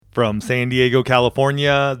From San Diego,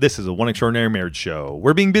 California, this is a One Extraordinary Marriage show,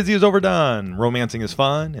 where being busy is overdone, romancing is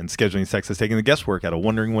fun, and scheduling sex is taking the guesswork out of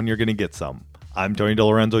wondering when you're going to get some. I'm Tony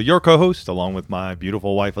DeLorenzo, your co-host, along with my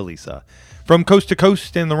beautiful wife, Elisa. From coast to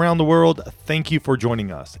coast and around the world, thank you for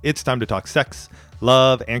joining us. It's time to talk sex,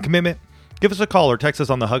 love, and commitment. Give us a call or text us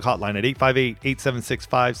on the Hug hotline at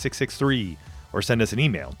 858-876-5663, or send us an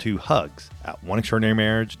email to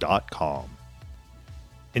hugs@oneextraordinarymarriage.com.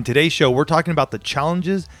 In today's show, we're talking about the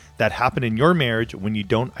challenges that happen in your marriage when you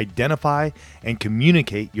don't identify and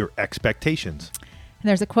communicate your expectations. And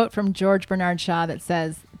there's a quote from George Bernard Shaw that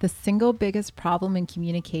says, "The single biggest problem in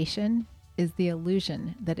communication is the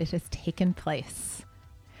illusion that it has taken place."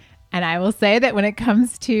 And I will say that when it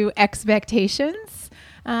comes to expectations,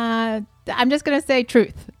 I'm just going to say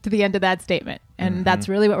truth to the end of that statement. And that's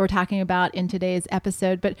really what we're talking about in today's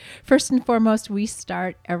episode. But first and foremost, we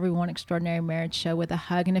start every One Extraordinary Marriage show with a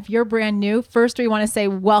hug. And if you're brand new, first we want to say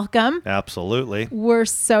welcome. Absolutely. We're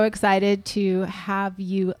so excited to have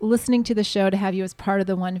you listening to the show, to have you as part of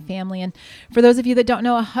the One family. And for those of you that don't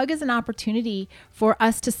know, a hug is an opportunity for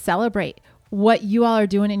us to celebrate what you all are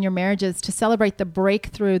doing in your marriages, to celebrate the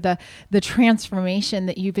breakthrough, the transformation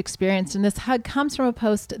that you've experienced. And this hug comes from a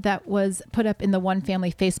post that was put up in the One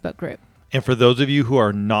Family Facebook group. And for those of you who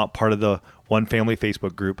are not part of the One Family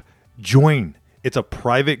Facebook group, join. It's a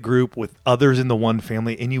private group with others in the One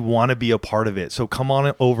Family, and you want to be a part of it. So come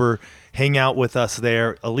on over, hang out with us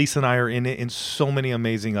there. Elisa and I are in it, and so many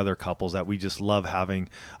amazing other couples that we just love having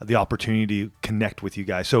the opportunity to connect with you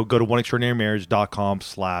guys. So go to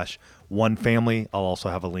oneextraordinarymarriage.com/onefamily. I'll also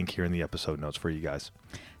have a link here in the episode notes for you guys.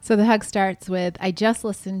 So the hug starts with, I just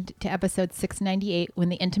listened to episode 698 when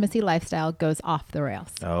the intimacy lifestyle goes off the rails.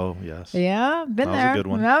 Oh, yes. Yeah, been That was there. a good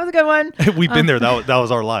one. That was a good one. We've been there. That was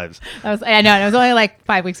our lives. I know, it was only like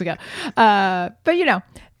 5 weeks ago. But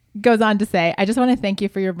goes on to say, I just want to thank you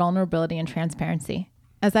for your vulnerability and transparency.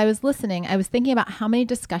 As I was listening, I was thinking about how many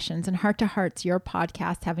discussions and heart-to-hearts your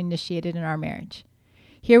podcast have initiated in our marriage.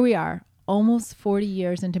 Here we are, almost 40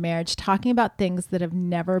 years into marriage, talking about things that have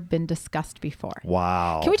never been discussed before.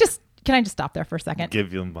 Wow. Can I just stop there for a second?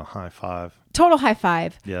 Give them a high five. Total high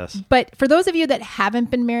five. Yes. But for those of you that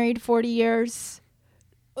haven't been married 40 years,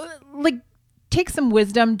 take some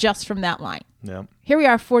wisdom just from that line. Yeah. Here we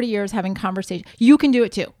are, 40 years having conversation. You can do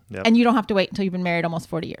it too. Yep. And you don't have to wait until you've been married almost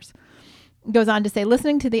 40 years. Goes on to say,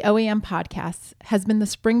 listening to the OEM podcasts has been the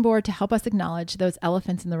springboard to help us acknowledge those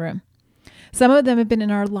elephants in the room. Some of them have been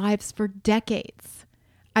in our lives for decades.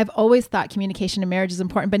 I've always thought communication in marriage is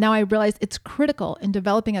important, but now I realize it's critical in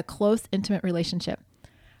developing a close, intimate relationship.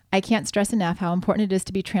 I can't stress enough how important it is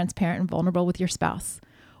to be transparent and vulnerable with your spouse.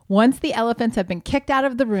 Once the elephants have been kicked out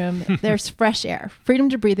of the room, there's fresh air, freedom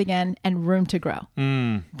to breathe again, and room to grow.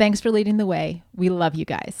 Thanks for leading the way. We love you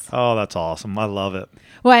guys. Oh, that's awesome. I love it.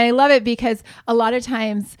 Well, I love it because a lot of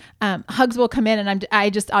times hugs will come in and I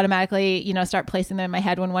just automatically, start placing them in my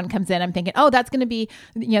head. When one comes in, I'm thinking, oh, that's going to be,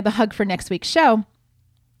 the hug for next week's show.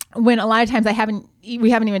 When a lot of times we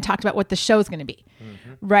haven't even talked about what the show is going to be.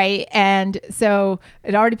 Right. And so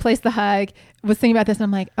it already placed the hug, was thinking about this, and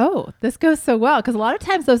I'm like, oh, this goes so well. Because a lot of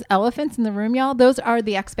times those elephants in the room, y'all, those are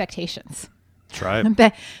the expectations. That's right.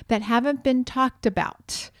 that haven't been talked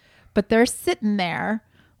about, but they're sitting there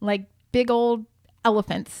like big old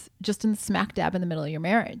elephants just in smack dab in the middle of your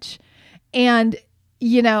marriage. And,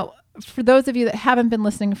 for those of you that haven't been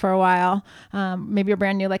listening for a while, maybe you're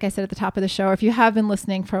brand new, like I said at the top of the show, or if you have been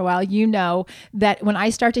listening for a while, you know that when I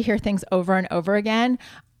start to hear things over and over again,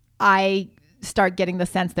 I start getting the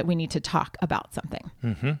sense that we need to talk about something.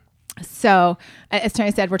 Mm-hmm. So as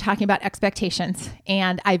Tony said, we're talking about expectations,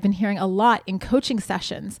 and I've been hearing a lot in coaching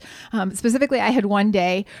sessions. Specifically, I had one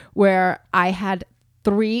day where I had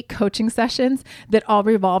 3 coaching sessions that all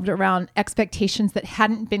revolved around expectations that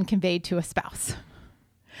hadn't been conveyed to a spouse,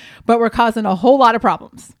 but were causing a whole lot of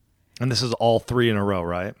problems. And this is all 3 in a row,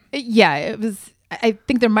 right? Yeah, it was. I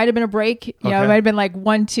think there might have been a break. It might have been like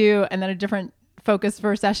 1, 2, and then a different focus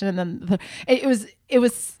for a session, and then it was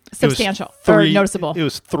substantial or noticeable. It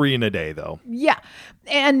was 3 in a day, though. Yeah,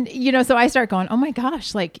 and so I start going, oh my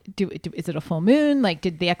gosh, like, is it a full moon? Like,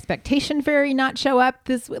 did the expectation fairy not show up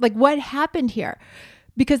this? Like, what happened here?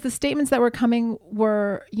 Because the statements that were coming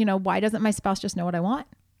were, why doesn't my spouse just know what I want?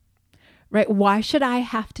 Right? Why should I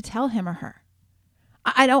have to tell him or her?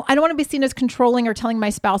 I don't want to be seen as controlling or telling my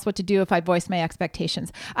spouse what to do if I voice my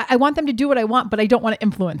expectations. I want them to do what I want, but I don't want to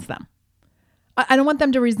influence them. I don't want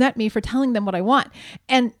them to resent me for telling them what I want.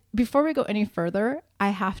 And before we go any further,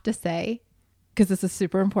 I have to say, because this is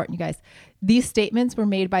super important, you guys, these statements were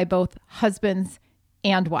made by both husbands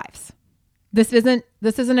and wives. This isn't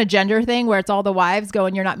a gender thing where it's all the wives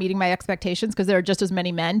going, you're not meeting my expectations, because there are just as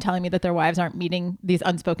many men telling me that their wives aren't meeting these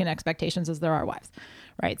unspoken expectations as there are wives.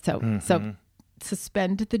 Right. So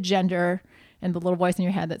suspend the gender and the little voice in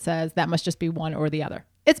your head that says that must just be one or the other.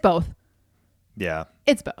 It's both. Yeah.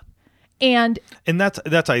 It's both. And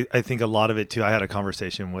that's I think a lot of it too. I had a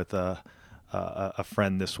conversation with a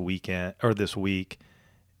friend this week,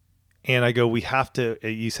 and I go, we have to,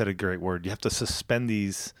 you said a great word, you have to suspend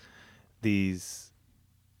these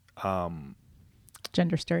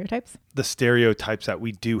gender stereotypes, the stereotypes that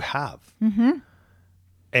we do have. Mm-hmm.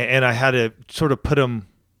 And I had to sort of put him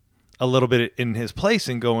a little bit in his place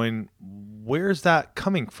and going, where's that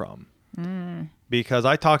coming from? Because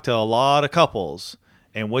I talked to a lot of couples,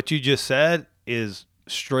 and what you just said is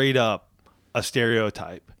straight up a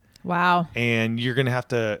stereotype. Wow. And you're gonna have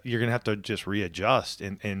to just readjust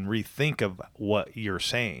and rethink of what you're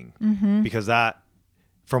saying, because that,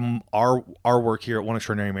 from our work here at One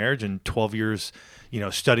Extraordinary Marriage and 12 years,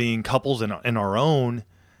 studying couples in our own,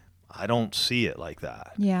 I don't see it like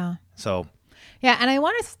that. Yeah. So. Yeah, and I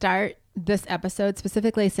want to start this episode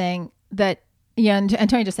specifically saying that. Yeah, and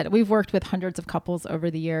Tony just said it. We've worked with hundreds of couples over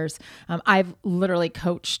the years. I've literally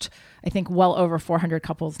coached, I think, well over 400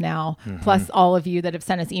 couples now, plus all of you that have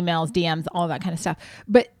sent us emails, DMs, all that kind of stuff.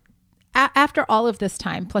 But after all of this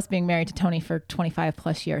time, plus being married to Tony for 25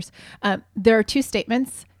 plus years, there are two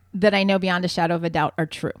statements that I know beyond a shadow of a doubt are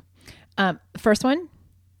true. First one,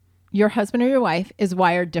 your husband or your wife is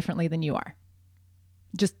wired differently than you are.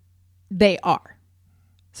 Just, they are.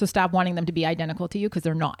 So stop wanting them to be identical to you, because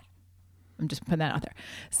they're not. I'm just putting that out there.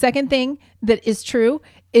 Second thing that is true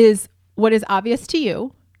is what is obvious to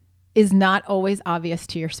you is not always obvious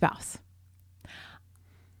to your spouse.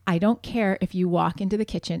 I don't care if you walk into the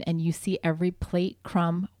kitchen and you see every plate,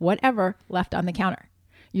 crumb, whatever left on the counter.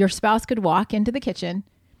 Your spouse could walk into the kitchen,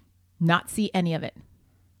 not see any of it.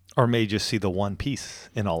 Or may just see the one piece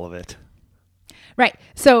in all of it. Right.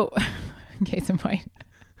 So, case in point.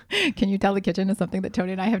 Can you tell the kitchen is something that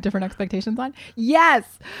Tony and I have different expectations on?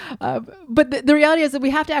 Yes. But the reality is that we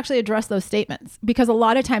have to actually address those statements, because a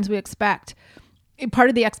lot of times we expect, part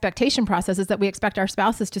of the expectation process is that we expect our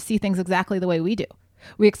spouses to see things exactly the way we do.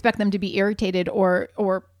 We expect them to be irritated or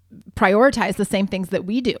prioritize the same things that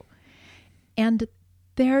we do. And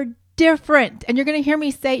they're different. And you're going to hear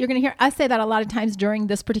us say that a lot of times during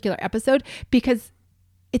this particular episode, because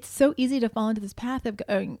it's so easy to fall into this path of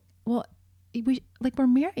going, well, we're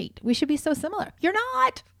married. We should be so similar. You're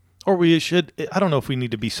not. Or we should, I don't know if we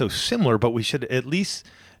need to be so similar, but we should at least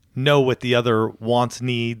know what the other wants,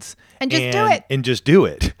 needs, and just do it. And just do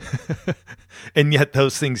it. And yet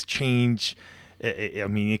those things change. I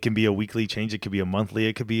mean, it can be a weekly change. It could be a monthly.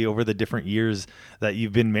 It could be over the different years that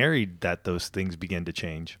you've been married that those things begin to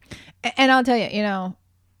change. And I'll tell you,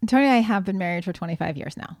 Tony and I have been married for 25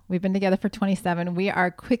 years now. We've been together for 27. We are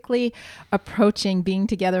quickly approaching being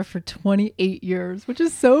together for 28 years, which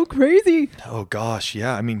is so crazy. Oh gosh.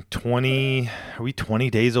 Yeah. I mean, are we 20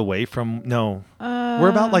 days away from, no, we're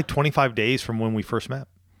about like 25 days from when we first met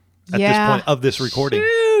at this point of this recording.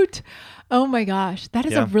 Shoot. Oh my gosh. That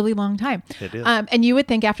is a really long time. It is. And you would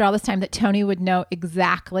think after all this time that Tony would know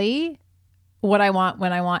exactly what I want,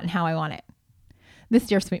 when I want, and how I want it. This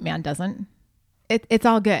dear sweet man doesn't. It's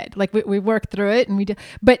all good. Like we work through it and we do,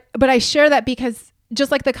 but I share that because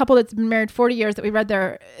just like the couple that's been married 40 years that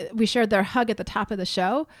we shared their hug at the top of the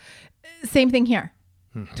show. Same thing here.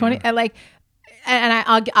 20,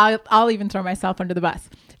 I'll even throw myself under the bus.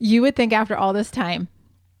 You would think after all this time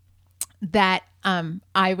that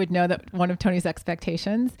I would know that one of Tony's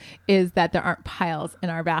expectations is that there aren't piles in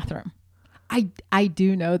our bathroom. I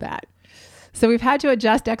do know that. So we've had to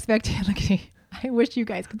adjust expectations. Look, I wish you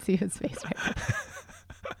guys could see his face right now.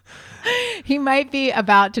 He might be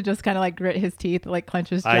about to just kind of like grit his teeth, like clench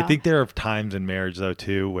his jaw. I think there are times in marriage though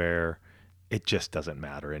too where it just doesn't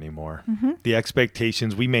matter anymore. The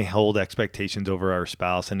expectations, we may hold expectations over our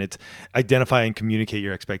spouse, and it's identify and communicate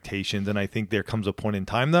your expectations. And I think there comes a point in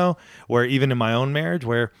time though, where even in my own marriage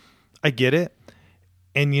where I get it.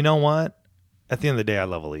 And you know what? At the end of the day, I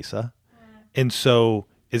love Elisa. And so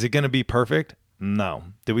is it going to be perfect? No.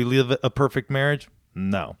 Did we live a perfect marriage?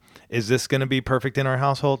 No. Is this going to be perfect in our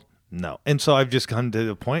household? No. And so I've just come to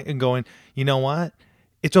the point and going, you know what?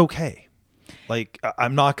 It's okay. Like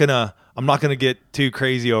I'm not gonna get too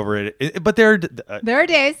crazy over it. But there are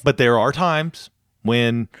days. But there are times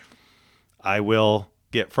when I will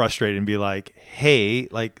get frustrated and be like, hey,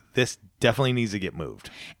 like this definitely needs to get moved.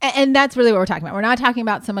 And that's really what we're talking about. We're not talking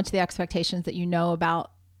about so much the expectations that you know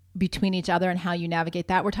about between each other and how you navigate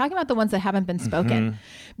that. We're talking about the ones that haven't been spoken,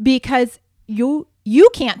 because you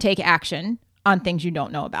can't take action on things you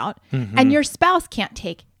don't know about. And your spouse can't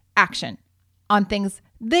take action on things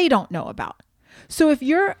they don't know about. So if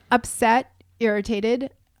you're upset,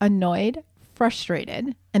 irritated, annoyed,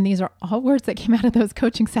 frustrated, and these are all words that came out of those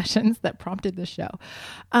coaching sessions that prompted the show,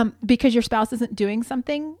 because your spouse isn't doing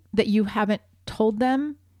something that you haven't told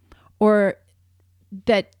them or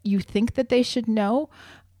that you think that they should know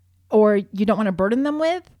or you don't want to burden them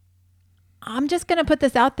with, I'm just going to put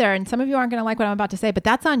this out there, and some of you aren't going to like what I'm about to say, but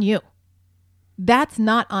that's on you. That's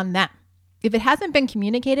not on them. If it hasn't been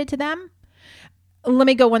communicated to them, let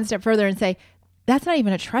me go one step further and say, that's not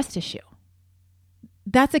even a trust issue.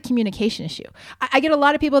 That's a communication issue. I get a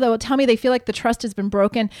lot of people that will tell me they feel like the trust has been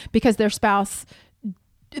broken because their spouse,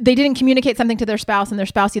 they didn't communicate something to their spouse and their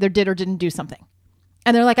spouse either did or didn't do something.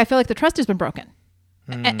 And they're like, I feel like the trust has been broken.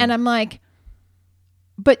 And I'm like,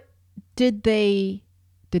 but did they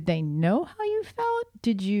know how you felt?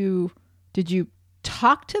 Did you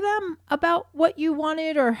talk to them about what you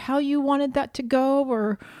wanted or how you wanted that to go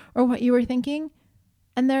or what you were thinking?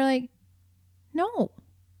 And they're like, no.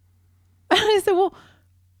 I said, well,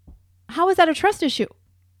 how is that a trust issue?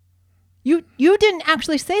 You didn't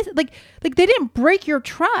actually say, like they didn't break your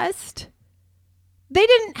trust. They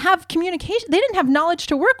didn't have communication. They didn't have knowledge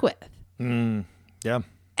to work with. Yeah.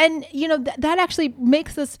 And, that actually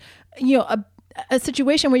makes this, a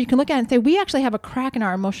situation where you can look at it and say, we actually have a crack in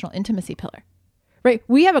our emotional intimacy pillar, right?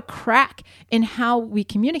 We have a crack in how we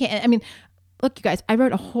communicate. I mean, look, you guys, I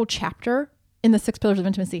wrote a whole chapter in the 6 pillars of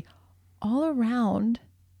intimacy all around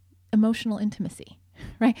emotional intimacy,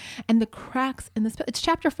 right? And the cracks in this, it's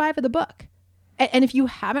chapter 5 of the book. And if you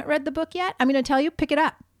haven't read the book yet, I'm going to tell you, pick it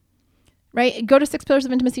up, right? Go to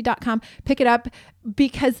 6pillarsofintimacy.com, pick it up,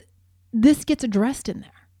 because this gets addressed in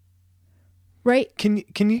there, right? Can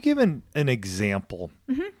you give an example?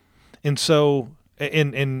 And so,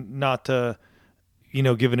 and not to,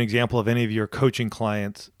 give an example of any of your coaching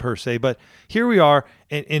clients per se, but here we are,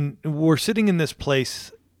 and we're sitting in this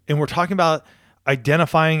place, and we're talking about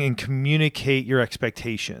identifying and communicate your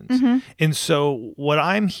expectations. And so what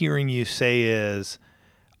I'm hearing you say is,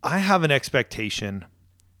 I have an expectation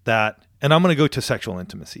that, and I'm going to go to sexual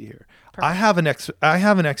intimacy here. Perfect. I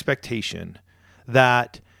have an expectation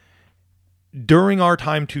that during our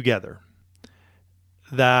time together,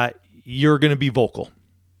 that you're going to be vocal.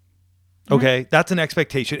 Okay. That's an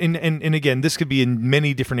expectation. And again, this could be in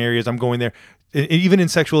many different areas. I'm going there. Even in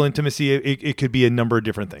sexual intimacy, it could be a number of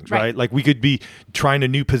different things, right? Like we could be trying a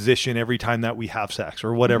new position every time that we have sex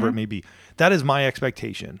or whatever it may be. That is my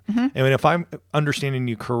expectation. And if I'm understanding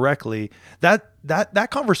you correctly, that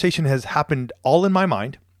conversation has happened all in my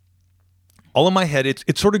mind, all in my head.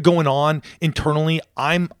 It's sort of going on internally.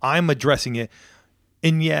 I'm addressing it.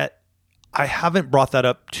 And yet I haven't brought that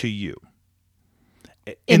up to you.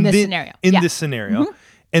 In this scenario.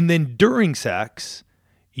 And then during sex,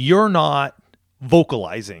 you're not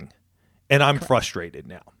vocalizing, and I'm frustrated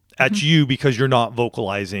now at you because you're not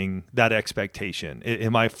vocalizing that expectation.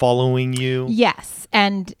 Am I following you? Yes.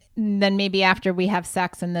 And then maybe after we have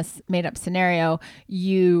sex in this made up scenario,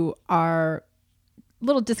 you are a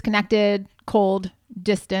little disconnected, cold,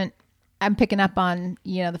 distant. I'm picking up on,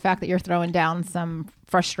 the fact that you're throwing down some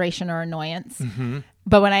frustration or annoyance.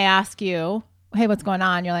 But when I ask you, hey, what's going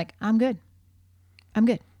on? You're like, I'm good.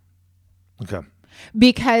 Okay.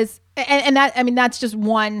 Because, and that, that's just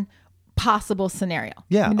one possible scenario.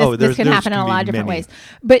 Yeah. This can happen in a lot of different ways.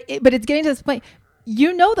 But it's getting to this point,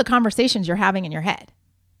 the conversations you're having in your head,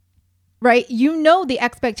 right? The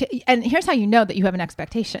expectation. And here's how you know that you have an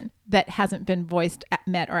expectation that hasn't been voiced,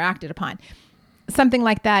 met, or acted upon. Something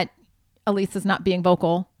like that, Elisa's not being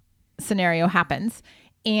vocal scenario happens.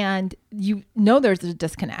 And there's a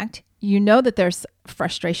disconnect. That there's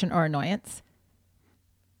frustration or annoyance,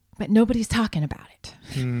 but nobody's talking about it.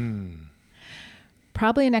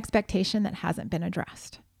 Probably an expectation that hasn't been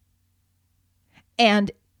addressed. And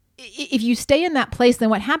if you stay in that place, then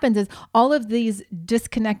what happens is all of these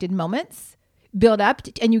disconnected moments build up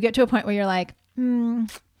and you get to a point where you're like, we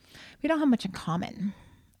don't have much in common.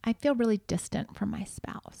 I feel really distant from my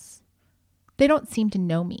spouse. They don't seem to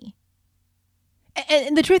know me.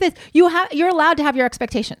 And the truth is, you're allowed to have your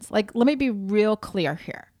expectations. Like, let me be real clear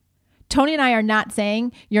here. Tony and I are not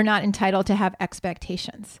saying you're not entitled to have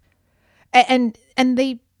expectations. And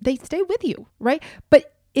they stay with you, right?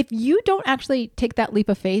 But if you don't actually take that leap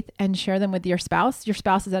of faith and share them with your spouse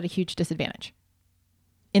is at a huge disadvantage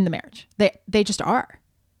in the marriage. They just are.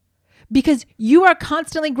 Because you are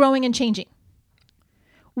constantly growing and changing.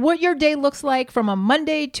 What your day looks like from a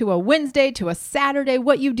Monday to a Wednesday to a Saturday,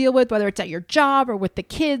 what you deal with, whether it's at your job or with the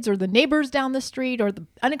kids or the neighbors down the street or the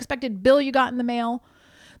unexpected bill you got in the mail.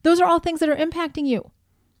 Those are all things that are impacting you.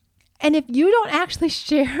 And if you don't actually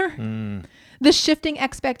share the shifting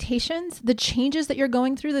expectations, the changes that you're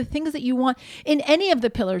going through, the things that you want in any of the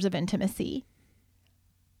pillars of intimacy,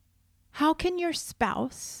 how can your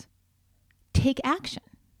spouse take action?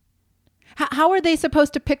 How are they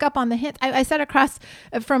supposed to pick up on the hints? I sat across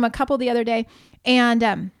from a couple the other day,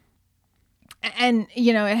 and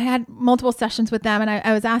you know, I had multiple sessions with them, and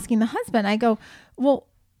I was asking the husband, I go, well,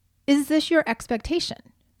 is this your expectation?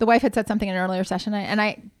 The wife had said something in an earlier session, and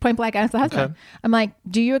I point blank asked the husband, okay. I'm like,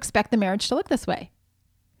 do you expect the marriage to look this way?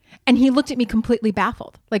 And he looked at me completely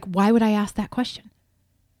baffled. Like, why would I ask that question?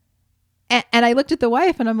 And I looked at the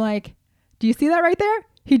wife, and I'm like, do you see that right there?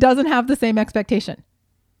 He doesn't have the same expectation.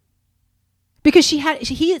 Because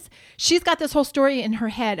she's got this whole story in her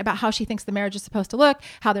head about how she thinks the marriage is supposed to look,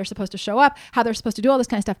 how they're supposed to show up, how they're supposed to do all this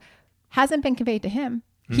kind of stuff. Hasn't been conveyed to him.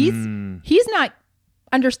 He's not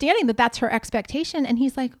understanding that that's her expectation. And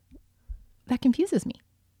he's like, that confuses me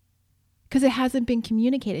because it hasn't been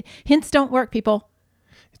communicated. Hints don't work, people.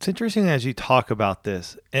 It's interesting as you talk about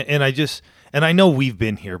this. And I know we've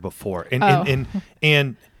been here before and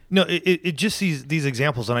no, it just these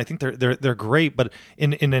examples, and I think they're great. But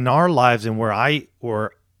in our lives, and where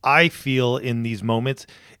I feel in these moments,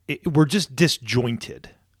 we're just disjointed.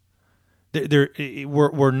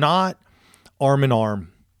 We're not arm in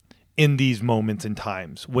arm in these moments and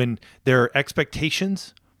times when there are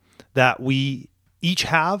expectations that we each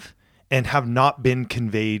have and have not been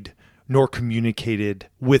conveyed nor communicated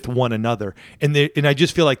with one another, and I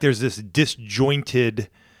just feel like there's this disjointed.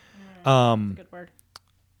 Good word.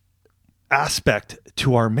 Aspect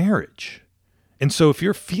to our marriage. And so if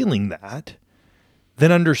you're feeling that, then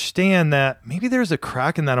understand that maybe there's a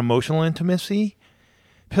crack in that emotional intimacy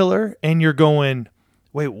pillar and you're going,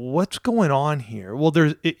 wait, what's going on here? Well,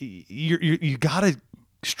 you got to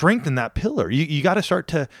strengthen that pillar. You got to start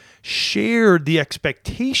to share the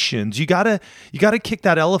expectations. You got to kick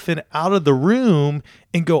that elephant out of the room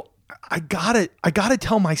and go, I got to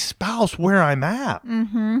tell my spouse where I'm at.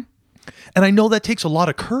 Mm-hmm. And I know that takes a lot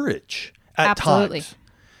of courage. At Absolutely. Times,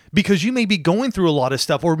 because you may be going through a lot of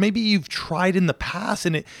stuff, or maybe you've tried in the past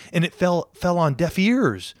and it fell on deaf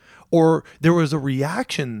ears, or there was a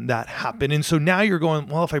reaction that happened, and so now you're going,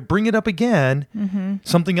 well, if I bring it up again,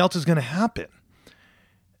 something else is going to happen.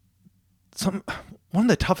 One of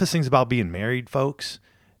the toughest things about being married, folks,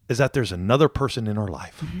 is that there's another person in our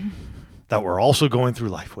life that we're also going through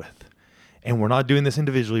life with, and we're not doing this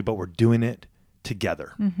individually, but we're doing it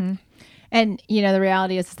together. Mm-hmm. And, you know, the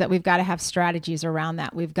reality is that we've got to have strategies around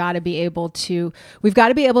that. We've got to be able to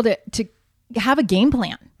have a game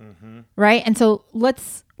plan, right? And so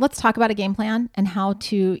let's talk about a game plan and how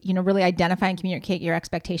to, you know, really identify and communicate your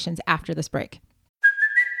expectations after this break.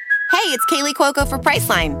 Hey, it's Kaylee Cuoco for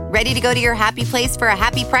Priceline. Ready to go to your happy place for a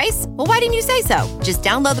happy price? Well, why didn't you say so? Just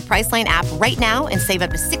download the Priceline app right now and save up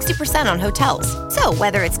to 60% on hotels. So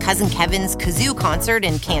whether it's Cousin Kevin's Kazoo Concert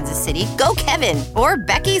in Kansas City, go Kevin, or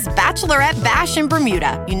Becky's Bachelorette Bash in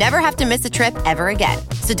Bermuda, you never have to miss a trip ever again.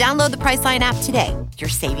 So download the Priceline app today. Your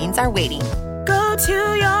savings are waiting. Go to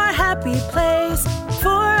your happy place for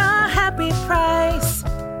a happy price.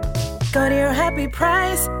 Go to your happy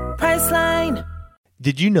price, Priceline.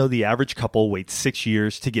 Did you know the average couple waits 6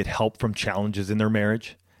 years to get help from challenges in their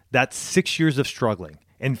marriage? That's 6 years of struggling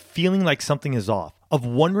and feeling like something is off, of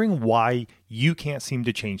wondering why you can't seem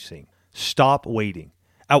to change things. Stop waiting.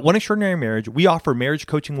 At One Extraordinary Marriage, we offer marriage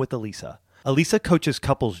coaching with Elisa. Elisa coaches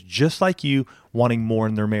couples just like you wanting more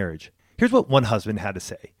in their marriage. Here's what one husband had to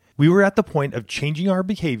say. We were at the point of changing our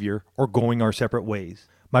behavior or going our separate ways.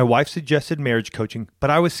 My wife suggested marriage coaching, but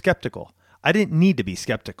I was skeptical. I didn't need to be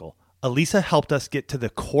skeptical. Elisa helped us get to the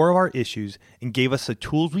core of our issues and gave us the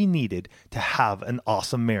tools we needed to have an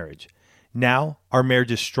awesome marriage. Now, our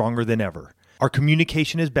marriage is stronger than ever. Our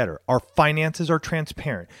communication is better. Our finances are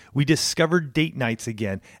transparent. We discovered date nights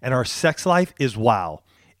again, and our sex life is wow.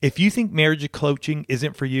 If you think marriage coaching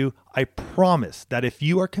isn't for you, I promise that if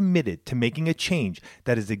you are committed to making a change,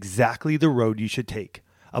 that is exactly the road you should take.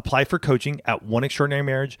 Apply for coaching at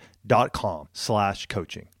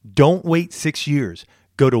oneextraordinarymarriage.com/coaching. Don't wait 6 years.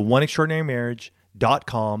 Go to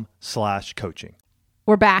oneextraordinarymarriage.com/coaching.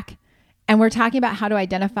 We're back, and we're talking about how to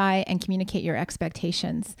identify and communicate your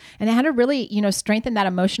expectations and how to really, you know, strengthen that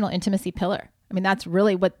emotional intimacy pillar. I mean, that's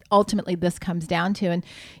really what ultimately this comes down to. And,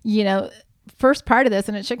 you know, first part of this,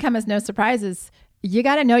 and it should come as no surprise, is you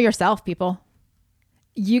got to know yourself, people.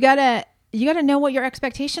 You got to know what your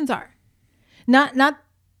expectations are. Not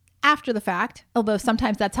after the fact, although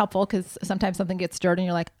sometimes that's helpful because sometimes something gets stirred and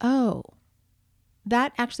you're like, oh,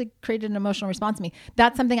 that actually created an emotional response in me.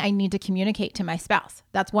 That's something I need to communicate to my spouse.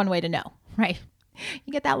 That's one way to know, right?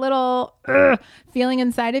 You get that little feeling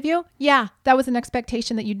inside of you. Yeah, that was an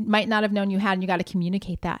expectation that you might not have known you had, and you got to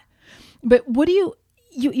communicate that. But what do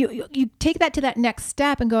you take that to that next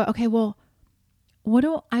step and go, okay, well, what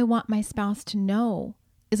do I want my spouse to know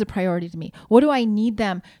is a priority to me? What do I need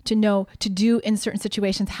them to know to do in certain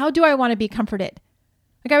situations? How do I want to be comforted?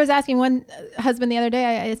 Like I was asking one husband the other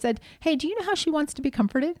day, I said, hey, do you know how she wants to be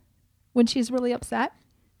comforted when she's really upset?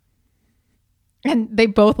 And they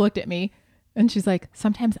both looked at me and she's like,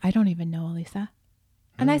 sometimes I don't even know, Elisa.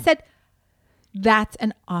 And I said, that's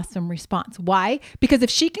an awesome response. Why? Because if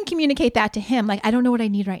she can communicate that to him, like, I don't know what I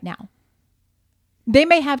need right now. They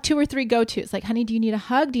may have 2 or 3 go-tos. Like, honey, do you need a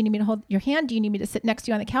hug? Do you need me to hold your hand? Do you need me to sit next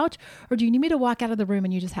to you on the couch? Or do you need me to walk out of the room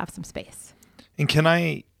and you just have some space? And can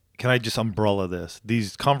I just umbrella this?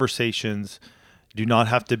 These conversations do not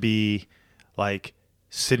have to be like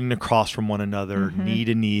sitting across from one another, knee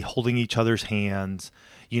to knee, holding each other's hands,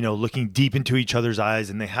 looking deep into each other's eyes.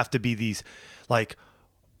 And they have to be these like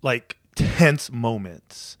tense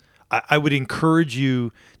moments. I would encourage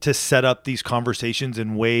you to set up these conversations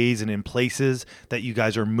in ways and in places that you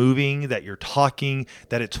guys are moving, that you're talking,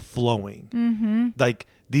 that it's flowing. Like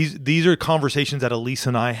these are conversations that Elisa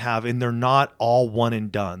and I have, and they're not all one and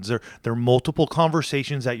dones. They're multiple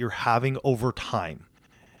conversations that you're having over time.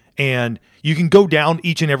 And you can go down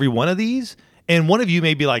each and every one of these, and one of you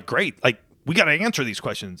may be like, great, like we got to answer these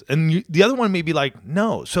questions. And the other one may be like,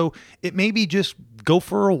 no. So it may be just go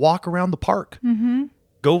for a walk around the park.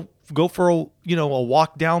 Go for a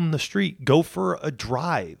walk down the street. Go for a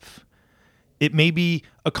drive. It may be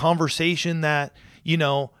a conversation that,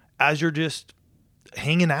 as you're just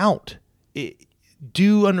hanging out.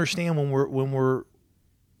 Do understand when we're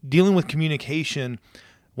dealing with communication,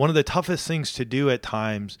 one of the toughest things to do at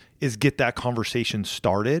times is get that conversation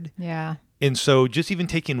started. Yeah. And so just even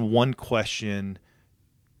taking one question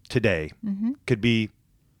today could be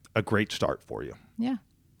a great start for you. Yeah.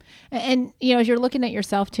 And, as you're looking at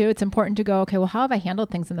yourself too, it's important to go, okay, well, how have I handled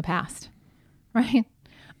things in the past? Right?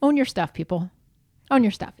 Own your stuff, people. Own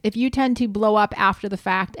your stuff. If you tend to blow up after the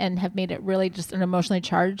fact and have made it really just an emotionally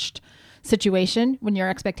charged situation when your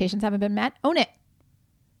expectations haven't been met, own it.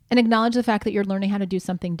 And acknowledge the fact that you're learning how to do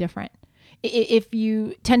something different. If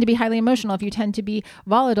you tend to be highly emotional, if you tend to be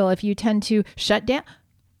volatile, if you tend to shut down,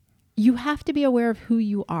 you have to be aware of who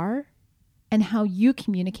you are and how you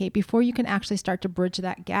communicate before you can actually start to bridge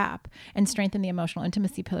that gap and strengthen the emotional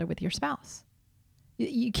intimacy pillar with your spouse.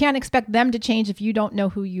 You can't expect them to change if you don't know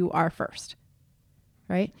who you are first,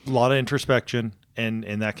 right? A lot of introspection, and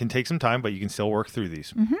that can take some time, but you can still work through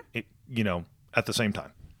these, at the same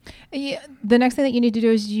time. Yeah, the next thing that you need to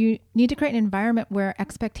do is you need to create an environment where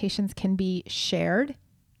expectations can be shared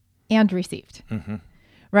and received,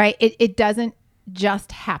 right? It doesn't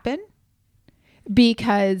just happen,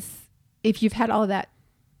 because if you've had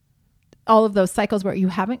all of those cycles where you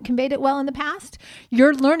haven't conveyed it well in the past,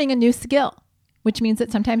 you're learning a new skill, which means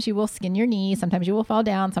that sometimes you will skin your knee, sometimes you will fall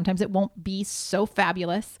down, sometimes it won't be so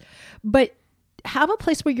fabulous, but have a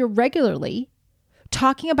place where you're regularly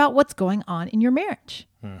talking about what's going on in your marriage,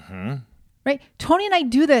 right? Tony and I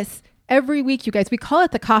do this every week, you guys. We call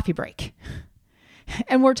it the coffee break.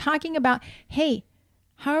 And we're talking about, hey,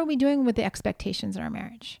 how are we doing with the expectations in our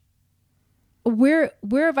marriage? Where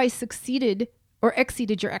have I succeeded or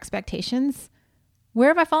exceeded your expectations? Where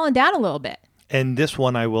have I fallen down a little bit? And this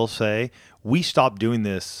one, I will say, we stopped doing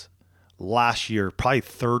this last year, probably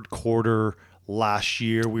third quarter last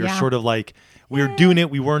year. We were sort of like, we were doing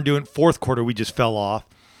it. We weren't doing it. Fourth quarter, we just fell off.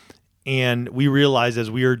 And we realized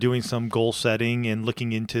as we were doing some goal setting and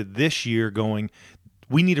looking into this year going,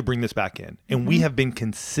 we need to bring this back in. And we have been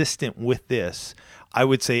consistent with this, I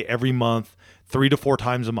would say every month, 3 to 4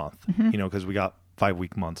 times a month, because we got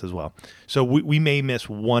 5-week months as well. So we may miss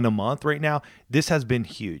one a month right now. This has been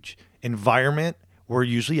huge. Environment, we're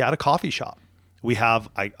usually at a coffee shop. We have,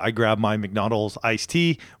 I grab my McDonald's iced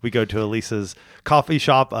tea. We go to Elisa's coffee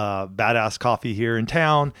shop, Badass Coffee here in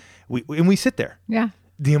town. And we sit there. Yeah.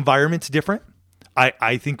 The environment's different.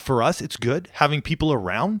 I think for us, it's good having people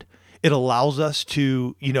around. It allows us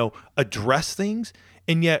to, address things.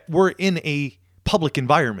 And yet we're in a public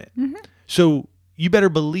environment. So you better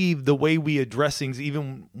believe the way we address things,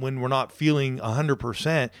 even when we're not feeling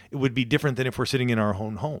 100%, it would be different than if we're sitting in our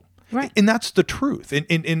own home. Right. And that's the truth.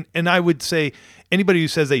 And I would say anybody who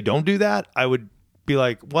says they don't do that, I would be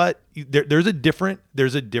like, what? There's a different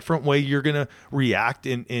way you're going to react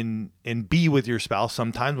and be with your spouse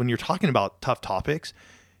sometimes when you're talking about tough topics,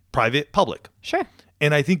 private, public. Sure.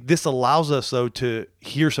 And I think this allows us, though, to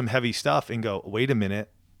hear some heavy stuff and go, wait a minute,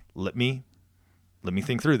 let me let me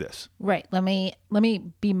think through this. Right. Let me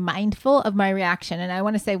be mindful of my reaction. And I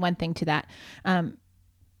want to say one thing to that.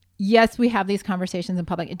 Yes, we have these conversations in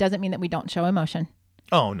public. It doesn't mean that we don't show emotion.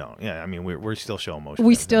 Oh, no. Yeah. I mean, we're still show emotion.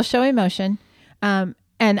 We still show emotion.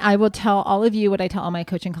 And I will tell all of you what I tell all my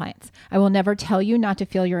coaching clients. I will never tell you not to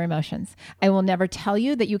feel your emotions. I will never tell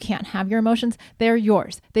you that you can't have your emotions. They're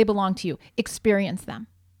yours. They belong to you. Experience them.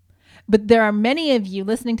 But there are many of you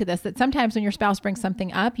listening to this that sometimes when your spouse brings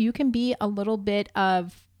something up, you can be a little bit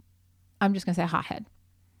of, I'm just going to say hothead,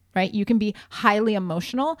 right? You can be highly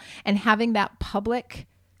emotional, and having that public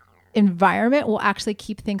environment will actually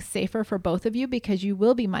keep things safer for both of you because you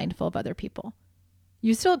will be mindful of other people.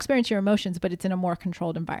 You still experience your emotions, but it's in a more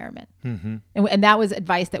controlled environment. Mm-hmm. And that was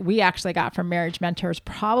advice that we actually got from marriage mentors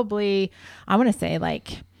probably, I want to say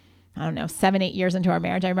like, I don't know, 7-8 years into our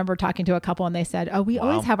marriage. I remember talking to a couple and they said, oh, we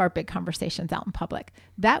always have our big conversations out in public.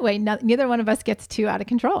 That way, neither one of us gets too out of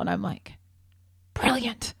control. And I'm like,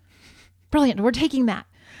 brilliant. We're taking that.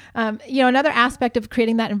 Another aspect of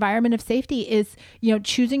creating that environment of safety is,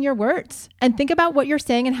 choosing your words and think about what you're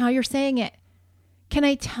saying and how you're saying it. Can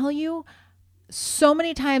I tell you, so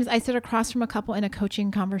many times I sit across from a couple in a coaching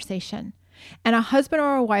conversation and a husband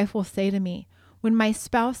or a wife will say to me, when my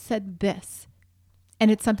spouse said this, and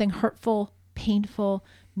it's something hurtful, painful,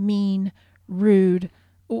 mean, rude,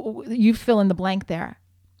 you fill in the blank there.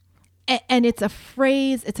 And it's a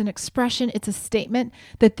phrase, it's an expression, it's a statement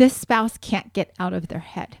that this spouse can't get out of their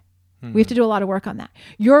head. Mm-hmm. We have to do a lot of work on that.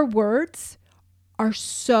 Your words are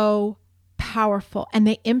so powerful and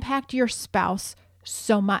they impact your spouse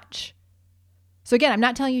so much. So again, I'm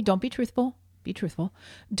not telling you don't be truthful. Be truthful.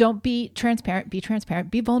 Don't be transparent. Be transparent.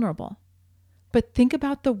 Be vulnerable. But think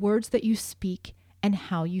about the words that you speak and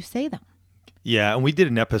how you say them. Yeah, and we did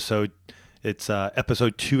an episode. It's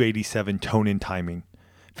episode 287, Tone and Timing.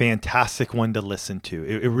 Fantastic one to listen to.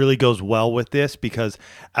 It really goes well with this because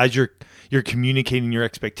as you're communicating your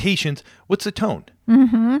expectations, what's the tone?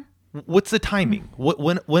 Mm-hmm. What's the timing?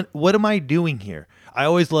 What am I doing here? I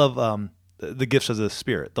always love the gifts of the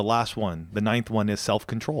Spirit. The last one, the 9th one, is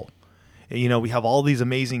self-control. We have all these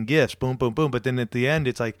amazing gifts, boom, boom, boom. But then at the end,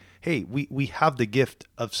 it's like, hey, we have the gift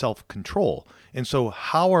of self-control. And so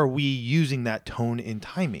how are we using that tone and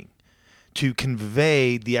timing to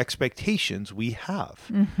convey the expectations we have?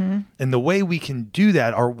 Mm-hmm. And the way we can do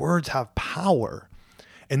that, our words have power.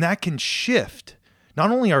 And that can shift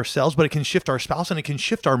not only ourselves, but it can shift our spouse and it can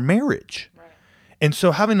shift our marriage. Right. And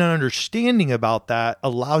so having an understanding about that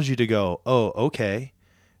allows you to go, oh, okay,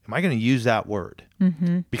 am I going to use that word?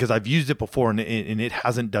 Mm-hmm. Because I've used it before and it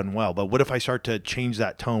hasn't done well. But what if I start to change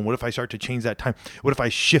that tone? What if I start to change that time? What if I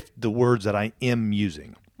shift the words that I am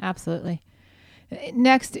using? Absolutely.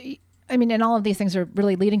 Next, and all of these things are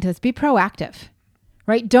really leading to this. Be proactive,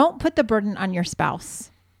 right? Don't put the burden on your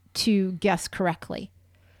spouse to guess correctly.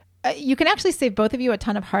 You can actually save both of you a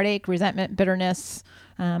ton of heartache, resentment, bitterness,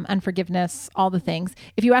 unforgiveness, all the things.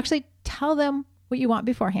 If you actually tell them what you want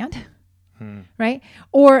beforehand. Right?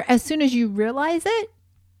 Or as soon as you realize it,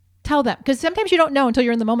 tell them. Because sometimes you don't know until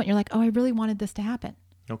you're in the moment. You're like, oh, I really wanted this to happen.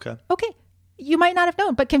 Okay. You might not have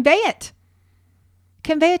known, but convey it.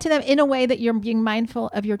 Convey it to them in a way that you're being mindful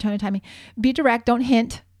of your tone and timing. Be direct. Don't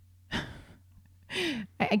hint.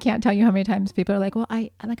 I can't tell you how many times people are like, well, I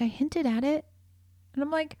hinted at it. And I'm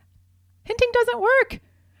like, hinting doesn't work.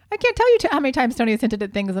 I can't tell you how many times Tony has hinted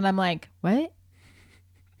at things. And I'm like, what?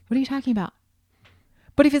 What are you talking about?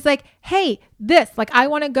 But if it's like, hey, this, like, I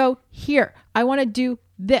want to go here. I want to do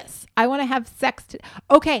this. I want to have sex.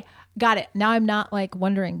 Okay, got it. Now I'm not like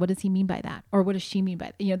wondering, what does he mean by that? Or what does she mean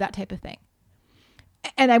by that? That type of thing.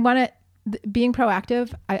 And I want to, being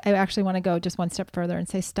proactive, I actually want to go just one step further and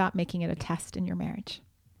say, stop making it a test in your marriage.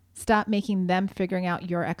 Stop making them figuring out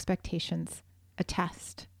your expectations a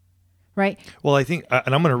test, right? Well, I think,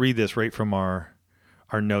 and I'm going to read this right from our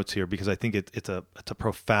notes here because I think it's a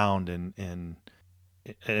profound and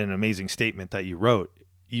an amazing statement that you wrote.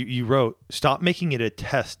 You wrote, stop making it a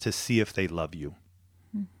test to see if they love you.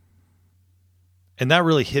 Hmm. And that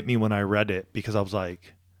really hit me when I read it because I was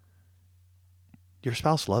like, your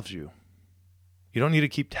spouse loves you. You don't need to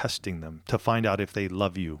keep testing them to find out if they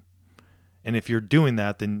love you. And if you're doing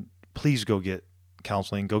that, then please go get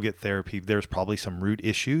counseling, go get therapy. There's probably some root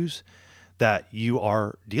issues that you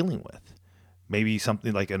are dealing with. Maybe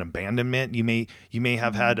something like an abandonment. You may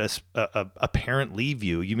have had a parent leave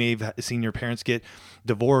you. You may have seen your parents get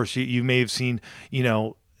divorced. You may have seen,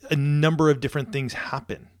 a number of different things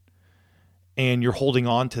happen, and you're holding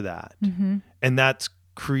on to that, mm-hmm. and that's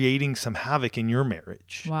creating some havoc in your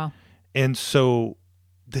marriage. Wow. And so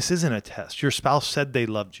this isn't a test. Your spouse said they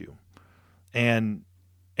loved you, and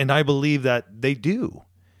I believe that they do.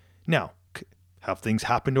 Now, Have things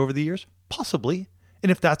happened over the years? Possibly.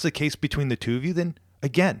 And if that's the case between the two of you, then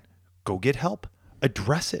again, go get help.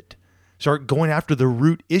 Address it. Start going after the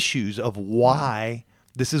root issues of why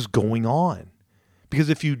this is going on. Because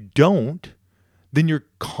if you don't, then you're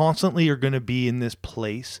constantly are going to be in this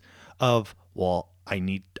place of, well,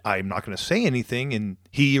 I'm not going to say anything, and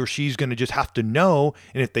he or she's going to just have to know.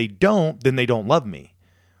 And if they don't, then they don't love me.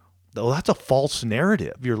 Well, that's a false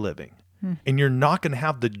narrative you're living. And you're not going to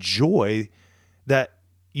have the joy that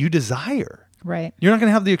you desire. Right. You're not going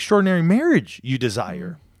to have the extraordinary marriage you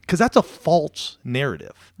desire, because that's a false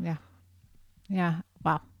narrative. Yeah. Yeah.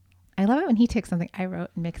 Wow. I love it when he takes something I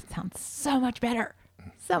wrote and makes it sound so much better.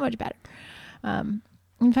 So much better. And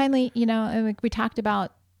finally, like we talked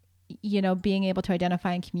about, being able to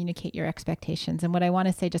identify and communicate your expectations. And what I want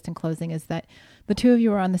to say just in closing is that the two of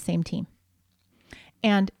you are on the same team.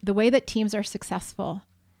 And the way that teams are successful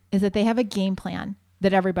is that they have a game plan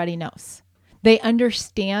that everybody knows. They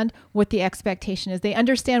understand what the expectation is. They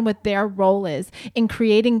understand what their role is in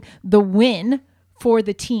creating the win for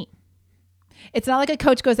the team. It's not like a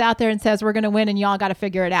coach goes out there and says, we're going to win and y'all got to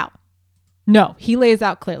figure it out. No, he lays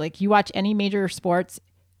out clearly. Like you watch any major sports,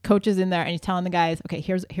 coaches in there and he's telling the guys, okay,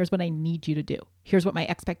 here's what I need you to do. Here's what my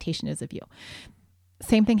expectation is of you.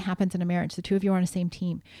 Same thing happens in a marriage. The two of you are on the same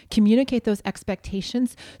team. Communicate those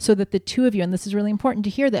expectations so that the two of you, and this is really important to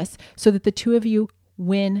hear this, so that the two of you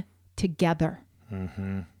win together. At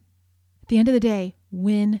the end of the day,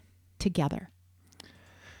 win together.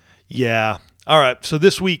 Yeah. All right. So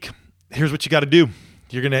this week, here's what you got to do.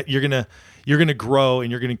 You're going to grow and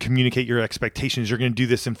you're going to communicate your expectations. You're going to do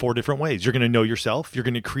this in 4 different ways. You're going to know yourself. You're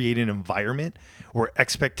going to create an environment where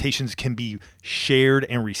expectations can be shared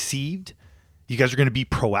and received. You guys are going to be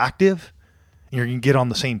proactive and you're going to get on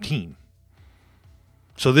the same team.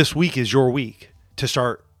 So this week is your week to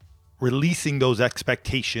start releasing those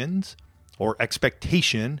expectations or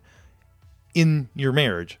expectation in your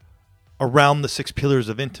marriage around the 6 pillars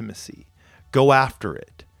of intimacy. Go after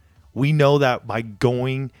it. We know that by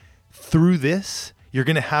going through this, you're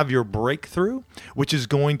going to have your breakthrough, which is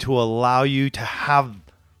going to allow you to have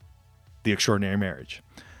the extraordinary marriage.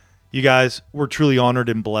 You guys, we're truly honored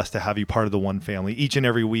and blessed to have you part of the One Family. Each and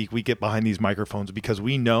every week, we get behind these microphones because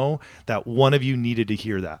we know that one of you needed to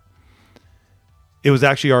hear that. It was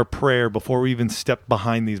actually our prayer before we even stepped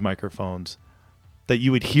behind these microphones that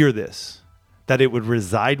you would hear this, that it would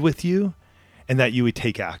reside with you, and that you would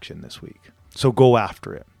take action this week. So go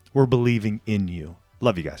after it. We're believing in you.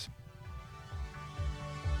 Love you guys.